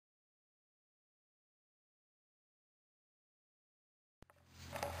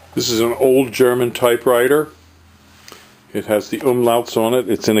This is an old German typewriter. It has the umlauts on it.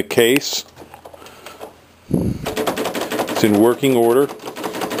 It's in a case. It's in working order.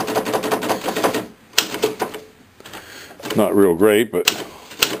 Not real great, but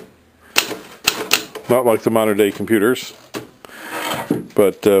not like the modern day computers.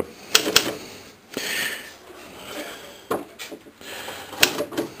 But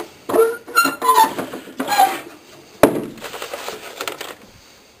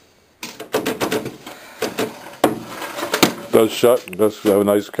does shut, does have a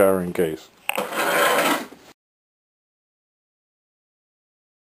nice carrying case.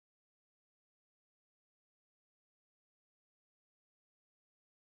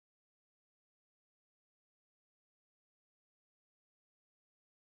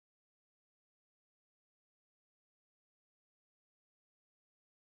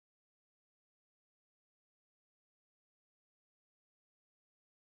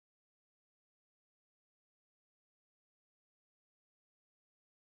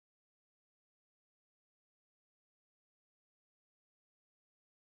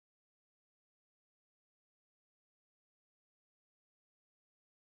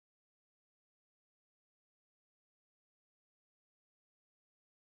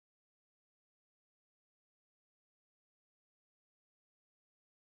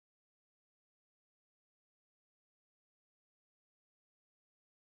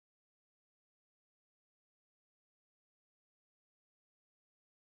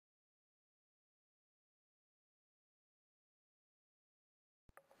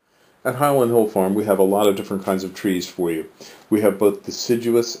 At Highland Hill Farm, we have a lot of different kinds of trees for you. We have both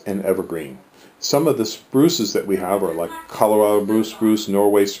deciduous and evergreen. Some of the spruces that we have are like Colorado blue spruce,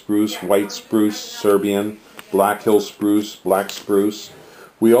 Norway spruce, white spruce, Serbian, Black Hill spruce, black spruce.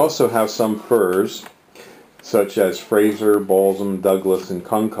 We also have some firs, such as Fraser, Balsam, Douglas, and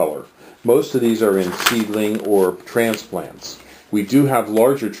concolor. Most of these are in seedling or transplants. We do have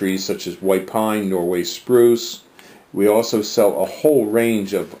larger trees such as white pine, Norway spruce. We also sell a whole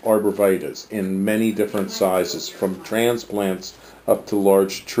range of arborvitaes in many different sizes, from transplants up to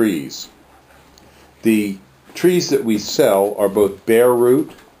large trees. The trees that we sell are both bare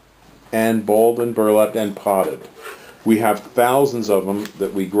root and balled and burlapped and potted. We have thousands of them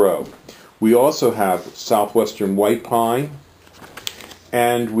that we grow. We also have southwestern white pine,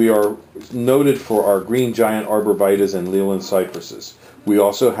 and we are noted for our green giant arborvitaes and Leland cypresses. We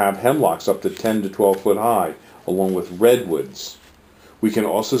also have hemlocks up to 10 to 12 foot high, along with redwoods. We can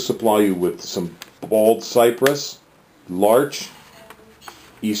also supply you with some bald cypress, larch,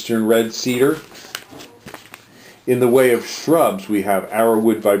 eastern red cedar. In the way of shrubs, we have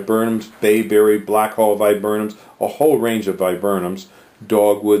arrowwood viburnums, bayberry, blackhaw viburnums, a whole range of viburnums,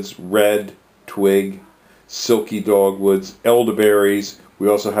 dogwoods, red, twig, silky dogwoods, elderberries. We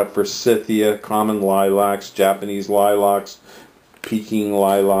also have forsythia, common lilacs, Japanese lilacs, Peking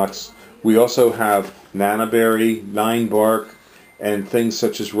lilacs. We also have nannyberry, ninebark, and things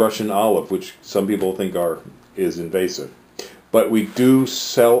such as Russian olive, which some people think is invasive. But we do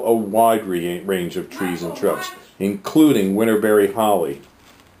sell a wide range of trees and shrubs, including winterberry holly.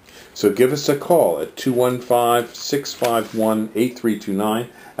 So give us a call at 215-651-8329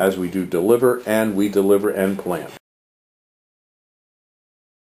 as we do deliver and plant.